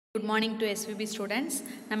Good morning to SVB students.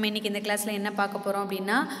 நம்ம இன்னைக்கு இந்த கிளாஸ்ல என்ன பார்க்க போறோம்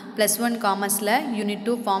அப்படினா +1 காமர்ஸ்ல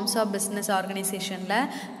UNIT-2 Forms of Business Organizationல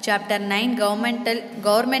CHAPTER-9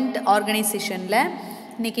 Government Organizationல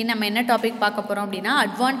இன்னைக்கு நம்ம என்ன டாபிக் பார்க்க போறோம் அப்படினா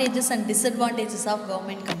Advantages and Disadvantages of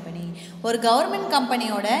Government Company. ஒரு கவர்மெண்ட்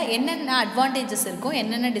கம்பெனியோட என்னென்ன அட்வான்டேஜஸ் இருக்கும்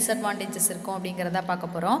என்னென்ன டிஸ்அட்வான்டேஜஸ் இருக்கும் அப்படிங்கறத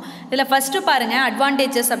பார்க்க போறோம். இதுல ஃபர்ஸ்ட் பாருங்க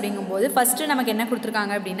அட்வான்டேஜஸ் அப்படிங்கும்போது ஃபர்ஸ்ட் நமக்கு என்ன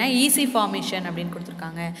கொடுத்திருக்காங்க அப்படினா ஈஸி ஃபார்மேஷன் அப்படினு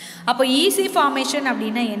கொடுத்திருக்காங்க. அப்ப ஈஸி ஃபார்மேஷன்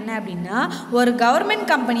அப்படினா என்ன அப்படினா ஒரு கவர்மெண்ட்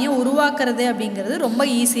கம்பெனியை உருவாக்குறது அப்படிங்கிறது ரொம்ப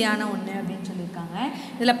ஈஸியான ஒண்ணு அப்படினு சொல்லிருக்காங்க.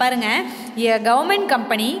 இதுல பாருங்க a government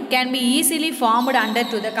company can be easily formed under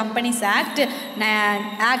to the Companies Act.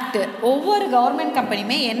 ஒவ்வொரு கவர்மெண்ட்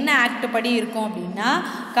கம்பெனியுமே என்ன ஆக்ட் படி இருக்கும் அப்படின்னா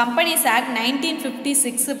கம்பெனிஸ் ஆக்ட்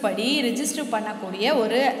 1956 படி ரெஜிஸ்டர் பண்ணக்கூடிய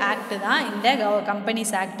ஒரு ஆக்ட் தான் இந்த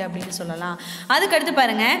கம்பெனிஸ் ஆக்ட் அப்படின்னு சொல்லலாம். அதுக்கடுத்து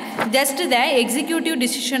பாருங்க just the executive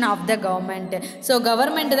decision of the government. So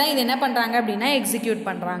government தான் இது என்ன பண்ணுறாங்க அப்படின்னா எக்ஸிக்யூட்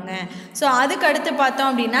பண்ணுறாங்க. ஸோ அதுக்கடுத்து பார்த்தோம்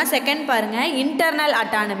அப்படின்னா செகண்ட் பாருங்க இன்டர்னல்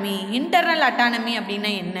அட்டானமி. இன்டர்னல் அட்டானமி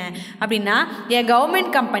அப்படின்னா என்ன அப்படின்னா a government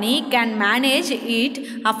company can manage its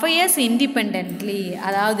affairs independently.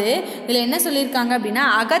 அதாவது இதில் என்ன சொல்லியிருக்காங்க அப்படின்னா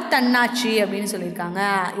அகத்தன்னாட்சி அப்படின்னு சொல்லியிருக்காங்க.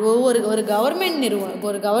 ஒரு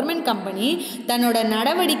கவர்மெண்ட் கம்பெனி தன்னோட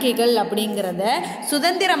நடவடிக்கைகள் அப்படிங்கிறத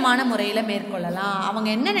சுதந்திரமான முறையில் மேற்கொள்ளலாம். அவங்க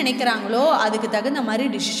என்ன நினைக்கிறாங்களோ அதுக்கு தகுந்த மாதிரி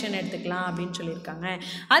டிசிஷன் எடுத்துக்கலாம் அப்படின்னு சொல்லியிருக்காங்க.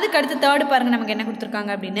 அதுக்கடுத்து தேர்டு பாருங்க நமக்கு என்ன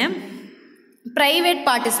கொடுத்துருக்காங்க அப்படின்னு பிரைவேட்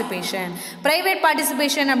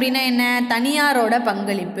பார்ட்டிசிபேஷன் அப்படின்னா என்ன தனியாரோட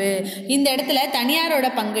பங்களிப்பு. இந்த இடத்துல தனியாரோட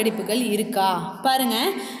பங்களிப்புகள் இருக்கா பாருங்க.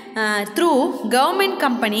 Through government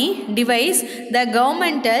company device the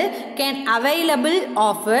governmental can available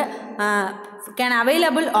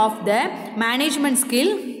of the management skill,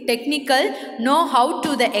 technical know-how to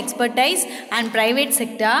the expertise and private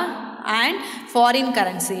sector and foreign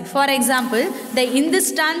currency. For example, the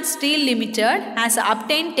Hindustan Steel Limited has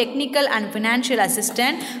obtained technical and financial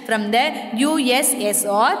assistance from the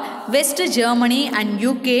USSR, West Germany and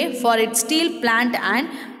UK for its steel plant and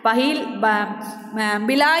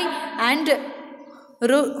Bhilai and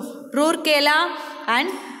Rourkela and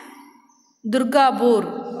Durgapur.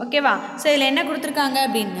 ஓகேவா? So இதில் என்ன கொடுத்துருக்காங்க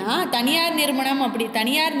அப்படின்னா தனியார் நிறுவனம்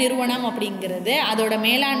அப்படிங்கிறது அதோட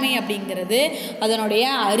மேலாண்மை அப்படிங்கிறது அதனுடைய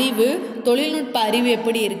அறிவு தொழில்நுட்ப அறிவு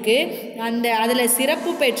எப்படி இருக்குது அதில்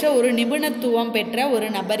சிறப்பு பெற்ற ஒரு நிபுணத்துவம் பெற்ற ஒரு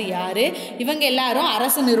நபர் யார் இவங்க எல்லாரும்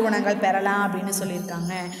அரசு நிறுவனங்கள் பெறலாம் அப்படின்னு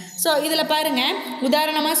சொல்லியிருக்காங்க. ஸோ இதில் பாருங்கள்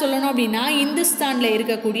உதாரணமாக சொல்லணும் அப்படின்னா இந்துஸ்தானில்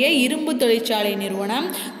இருக்கக்கூடிய இரும்பு தொழிற்சாலை நிறுவனம்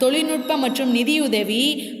தொழில்நுட்ப மற்றும் நிதியுதவி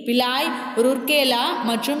பிலாய் ருர்கேலா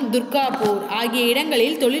மற்றும் துர்காபூர் ஆகிய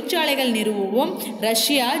இடங்களில் தொழிற்சாலைகள் நிறுவவும்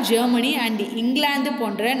ரஷ்யா ஜெர்மனி அண்ட் இங்கிலாந்து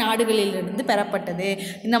போன்ற நாடுகளிலிருந்து பெறப்பட்டது.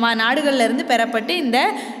 இந்த மாதிரி நாடுகளிலிருந்து பெறப்பட்டு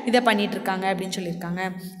இதை பண்ணிட்டு இருக்காங்க அப்படின்னு சொல்லியிருக்காங்க.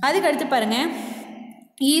 அதுக்கடுத்து பாருங்க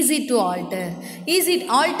ஈஸி டு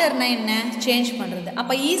ஆல்டர்னா என்ன சேஞ்ச் பண்ணுறது.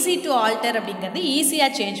 அப்போ ஈஸி டு ஆல்டர் அப்படிங்கிறது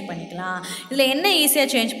ஈஸியாக சேஞ்ச் பண்ணிக்கலாம். இதில் என்ன ஈஸியாக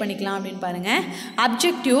சேஞ்ச் பண்ணிக்கலாம் அப்படின்னு பாருங்கள்.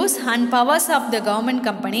 Objectives and powers of the government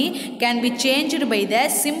company can be changed by the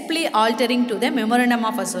simply altering to the memorandum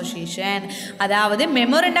of association. அதாவது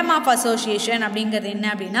மெமோரண்டம் ஆஃப் அசோசியேஷன் அப்படிங்கிறது என்ன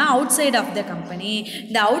அப்படின்னா out side of the company.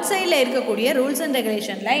 இந்த அவுட் சைடில் இருக்கக்கூடிய ரூல்ஸ் அண்ட்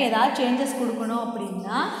ரெகுலேஷனில் ஏதாவது சேஞ்சஸ் கொடுக்கணும்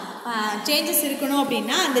அப்படின்னா சேஞ்சஸ் இருக்கணும்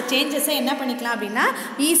அப்படின்னா அந்த சேஞ்சஸை என்ன பண்ணிக்கலாம் அப்படின்னா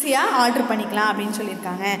ஈஸியாக ஆல்டர் பண்ணிக்கலாம் அப்படின்னு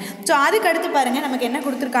சொல்லியிருக்காங்க. ஸோ அதுக்கடுத்து பாருங்கள் நமக்கு என்ன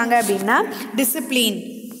கொடுத்துருக்காங்க அப்படின்னா டிசிப்ளின்.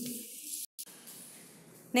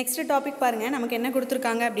 நெக்ஸ்ட் டாபிக் பாருங்கள் நமக்கு என்ன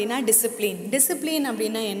கொடுத்துருக்காங்க அப்படின்னா டிசிப்ளின்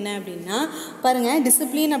அப்படின்னா என்ன அப்படின்னா பாருங்கள்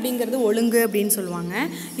டிசிப்ளின் அப்படிங்கிறது ஒழுங்கு அப்படின்னு சொல்லுவாங்க.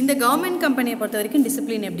 இந்த கவர்மெண்ட் கம்பெனியை பொறுத்த வரைக்கும்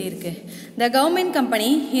டிசிப்ளின் எப்படி இருக்குது. The government company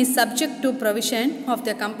is subject to provision of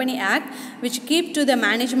the company act which keep to the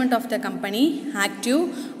management of the company active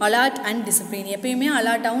alert and discipline. எப்பயுமே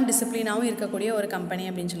அலர்ட்டாகவும் டிசிப்ளினாகவும் இருக்கக்கூடிய ஒரு கம்பெனி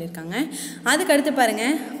அப்படின்னு சொல்லியிருக்காங்க. அதுக்கடுத்து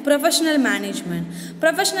பாருங்கள் ப்ரொஃபஷனல்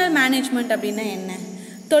மேனேஜ்மெண்ட் அப்படின்னா என்ன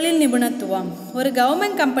தொழில் நிபுணத்துவம். ஒரு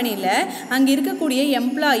கவர்மெண்ட் கம்பெனியில் அங்கே இருக்கக்கூடிய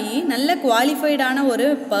எம்ப்ளாயி நல்ல குவாலிஃபைடான ஒரு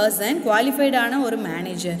பர்சன் குவாலிஃபைடான ஒரு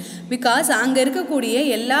மேனேஜர். பிகாஸ் அங்கே இருக்கக்கூடிய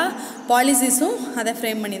எல்லா பாலிசிஸும் அதை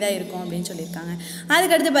ஃப்ரேம் பண்ணி தான் இருக்கும் அப்படின்னு சொல்லியிருக்காங்க.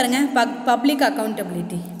 அதுக்கடுத்து பாருங்கள் பப்ளிக்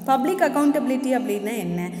அக்கௌண்டபிலிட்டி அப்படின்னா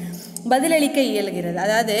என்ன பதிலளிக்க இயலுகிறது.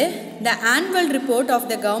 அதாவது த annual report of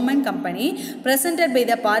the government company presented by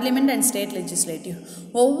the parliament and state legislative.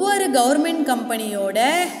 ஒவ்வொரு கவர்மெண்ட் கம்பெனியோட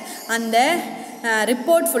அந்த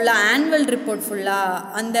ரிப்போர்ட் ஃபுல்லாக ஆனுவல் ரிப்போர்ட் ஃபுல்லாக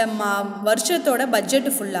அந்த வருஷத்தோட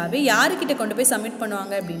பட்ஜெட்டு ஃபுல்லாகவே யாருக்கிட்ட கொண்டு போய் சப்மிட்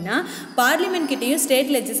பண்ணுவாங்க அப்படின்னா பார்லிமெண்ட்கிட்டையும் ஸ்டேட்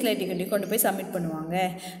லெஜிஸ்லேட்டிவ்கிட்டையும் கொண்டு போய் சப்மிட் பண்ணுவாங்க.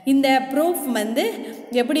 இந்த ப்ரூஃப்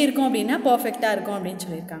எப்படி இருக்கும் அப்படின்னா பர்ஃபெக்டாக இருக்கும் அப்படின்னு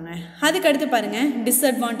சொல்லியிருக்காங்க. அதுக்கடுத்து பாருங்கள்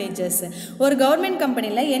டிஸ்அட்வான்டேஜஸ். ஒரு கவர்மெண்ட்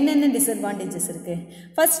கம்பெனியில் என்னென்ன டிஸ்அட்வான்டேஜஸ் இருக்குது.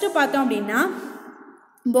 ஃபஸ்ட்டு பார்த்தோம் அப்படின்னா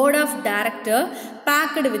board of director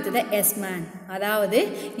packed with the yes man. அதாவது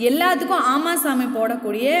எல்லாத்துக்கும் ஆமாசாமி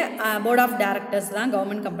போடக்கூடிய போர்ட் ஆஃப் டைரக்டர்ஸ் தான்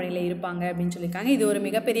கவர்மெண்ட் கம்பெனியில் இருப்பாங்க அப்படின்னு சொல்லியிருக்காங்க. இது ஒரு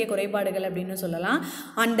மிகப்பெரிய குறைபாடுகள் அப்படின்னு சொல்லலாம்.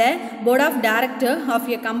 On the board of director of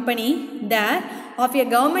a company there of a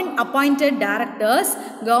government appointed directors,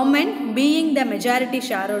 government being the majority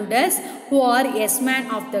shareholders who are yes man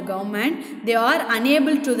of the government, they are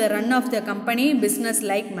unable to the run of the company business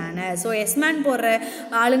like manner. So yes man போடுற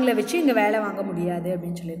ஆளுங்களை வச்சு இங்கே வேலை வாங்க முடியாது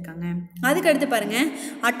அப்படின்னு சொல்லியிருக்காங்க. அதுக்கு அடுத்து பாருங்க,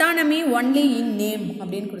 அட்டானமி ஒன்லி இன் நேம்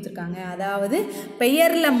அப்படின்னு கொடுத்துருக்காங்க. அதாவது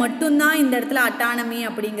பெயரில் மட்டும்தான் இந்த இடத்துல அட்டானமி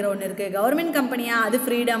அப்படிங்கிற ஒன்று இருக்குது. கவர்மெண்ட் கம்பெனியாக அது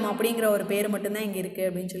ஃப்ரீடம் அப்படிங்கிற ஒரு பேர் மட்டும்தான் இங்கே இருக்குது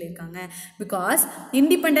அப்படின்னு சொல்லியிருக்காங்க. Because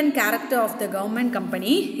independent character of the government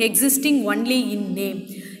company existing only in name.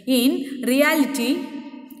 In reality,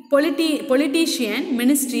 politician,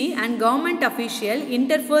 ministry and government official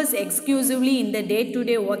interferes exclusively in the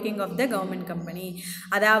day-to-day working of the government company.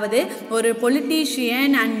 அதாவது ஒரு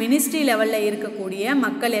பொலிட்டீஷியன் அண்ட் மினிஸ்ட்ரி லெவலில் இருக்கக்கூடிய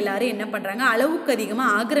மக்கள் எல்லாரும் என்ன பண்ணுறாங்க, அளவுக்கு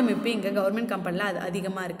அதிகமாக ஆக்கிரமிப்பு இங்கே கவர்மெண்ட் கம்பெனியில் அது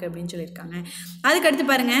அதிகமாக இருக்குது அப்படின்னு சொல்லியிருக்காங்க. அதுக்கடுத்து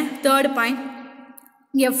பாருங்கள், third point,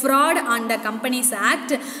 a fraud on the Companies Act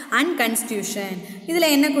and Constitution.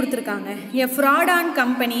 இதில் என்ன கொடுத்துருக்காங்க, a fraud on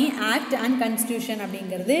Company Act and Constitution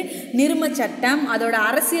அப்படிங்கிறது நிர்ம சட்டம், அதோட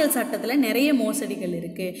அரசியல் சட்டத்தில் நிறைய மோசடிகள்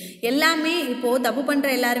இருக்குது. எல்லாமே இப்போது தப்பு பண்ணுற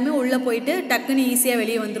எல்லாருமே உள்ளே போயிட்டு டக்குன்னு ஈஸியாக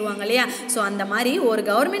வெளியே வந்துடுவாங்க இல்லையா. ஸோ அந்த மாதிரி ஒரு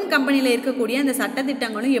கவர்மெண்ட் கம்பெனியில் இருக்கக்கூடிய அந்த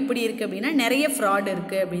சட்டத்திட்டங்களும் எப்படி இருக்குது அப்படின்னா நிறைய ஃப்ராட்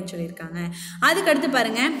இருக்குது அப்படின்னு சொல்லியிருக்காங்க. அதுக்கடுத்து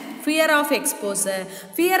பாருங்கள், fear of exposure.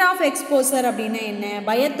 Fear of exposure அப்படின்னா என்ன,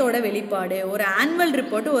 பயத்தோட வெளிப்பாடு. ஒரு ஆனுவல்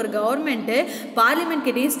ரிப்போர்ட் ஒரு கவர்மெண்ட்டு பார்லிமெண்ட்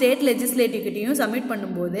கிட்டையும் ஸ்டேட் லெஜிஸ்லேட்டிவ் கிட்டையும் சப்மிட்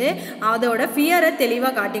பண்ணும்போது அதோட ஃபியரை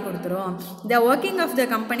தெளிவாக காட்டி கொடுத்துரும். The working of the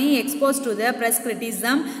company expose to the press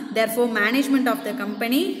criticism, therefore management of the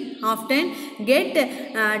company often get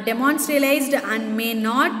demonstralized and may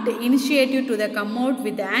not initiative to the come out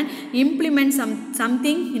with and implement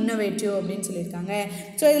something innovative அப்படின்னு சொல்லியிருக்காங்க.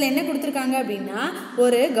 So இதில் என்ன கொடுத்துருக்காங்க அப்படின்னா,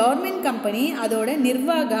 ஒரு government company அதோட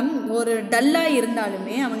நிர்வாகம் ஒரு டல்லாக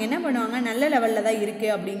இருந்தாலுமே அவங்க என்ன பண்ணுவாங்க, நல்ல லெவலில் தான்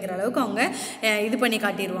இருக்குது அப்படிங்கிற அளவுக்கு அவங்க இது பண்ணி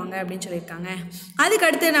காட்டிடுவாங்க அப்படின்னு சொல்லியிருக்காங்க.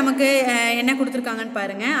 அதுக்கடுத்து நமக்கு என்ன கொடுத்துருக்காங்கன்னு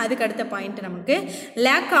பாருங்கள். அதுக்கடுத்த பாயிண்ட் நமக்கு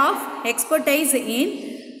லேக் ஆஃப் எக்ஸ்பர்டைஸ் இன்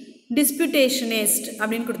டிஸ்பியூட்டேஷனிஸ்ட்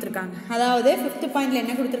அப்படின்னு கொடுத்துருக்காங்க. அதாவது 5th பாயிண்டில்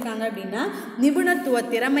என்ன கொடுத்துருக்காங்க அப்படின்னா, நிபுணத்துவ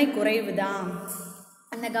திறமை குறைவு தான்.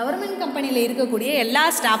 அந்த கவர்மெண்ட் கம்பெனியில் இருக்கக்கூடிய எல்லா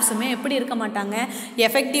ஸ்டாஃப்ஸுமே எப்படி இருக்க மாட்டாங்க,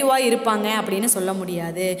 எஃபெக்டிவாக இருப்பாங்க அப்படின்னு சொல்ல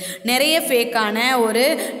முடியாது. நிறைய ஃபேக்கான ஒரு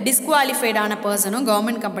டிஸ்குவாலிஃபைடான பர்சனும்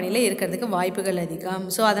கவர்மெண்ட் கம்பெனியில் இருக்கிறதுக்கு வாய்ப்புகள் அதிகம்.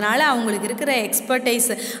 ஸோ அதனால் அவங்களுக்கு இருக்கிற எக்ஸ்பர்டைஸ்,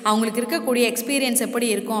 அவங்களுக்கு இருக்கக்கூடிய எக்ஸ்பீரியன்ஸ் எப்படி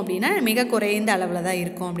இருக்கும் அப்படின்னா மிக குறைந்த அளவில் தான்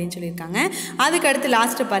இருக்கும் அப்படின்னு சொல்லியிருக்காங்க. அதுக்கடுத்து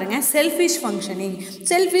லாஸ்ட்டு பாருங்கள், செல்ஃபிஷ் ஃபங்க்ஷனிங்.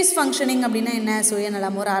 செல்ஃபிஷ் ஃபங்க்ஷனிங் அப்படின்னா என்ன,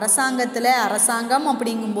 சுயநலம். ஒரு அரசாங்கம்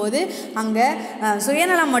அப்படிங்கும்போது அங்கே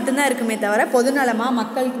சுயநலம் மட்டும்தான் இருக்குமே தவிர பொதுநலமாக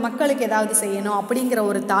மக்களுக்கு ஏதாவது செய்யணும் அப்படிங்கிற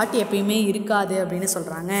ஒரு தாட் எப்பயுமே இருக்காது அப்படின்னு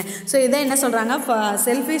சொல்கிறாங்க. ஸோ இதை என்ன சொல்கிறாங்க,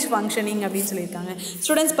 செல்ஃபிஷ் ஃபங்க்ஷனிங் அப்படின்னு சொல்லியிருக்காங்க.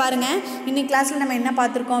 ஸ்டூடெண்ட்ஸ் பாருங்கள், இன்னைக்கு கிளாஸில் நம்ம என்ன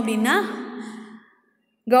பார்த்துருக்கோம் அப்படின்னா,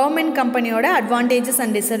 கவர்மெண்ட் கம்பெனியோட அட்வான்டேஜஸ்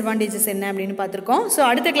அண்ட் டிஸ்அட்வான்டேஜஸ் என்ன அப்படின்னு பார்த்துருக்கோம். ஸோ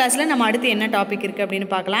அடுத்த கிளாஸில் நம்ம அடுத்து என்ன டாபிக் இருக்குது அப்படின்னு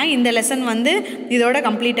பார்க்கலாம். இந்த லெசன் வந்து இதோட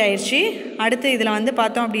கம்ப்ளீட் ஆயிடுச்சு. அடுத்து இதில் வந்து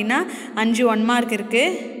பார்த்தோம் அப்படின்னா 5 1 மார்க்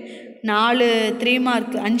இருக்குது, 4 3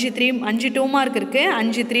 மார்க், 5 2 மார்க் இருக்குது,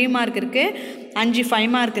 5 3 மார்க் இருக்குது, 5 5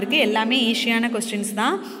 மார்க் இருக்குது. எல்லாமே ஈஸியான கொஸ்டின்ஸ்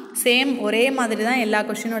தான். சேம் ஒரே மாதிரி தான் எல்லா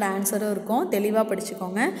கொஸ்டினோட ஆன்சரும் இருக்கும். தெளிவாக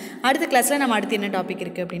படிச்சுக்கோங்க. அடுத்த கிளாஸில் நம்ம அடுத்து என்ன டாபிக்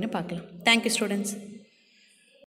இருக்குது அப்படின்னு பார்க்கலாம். Thank you students.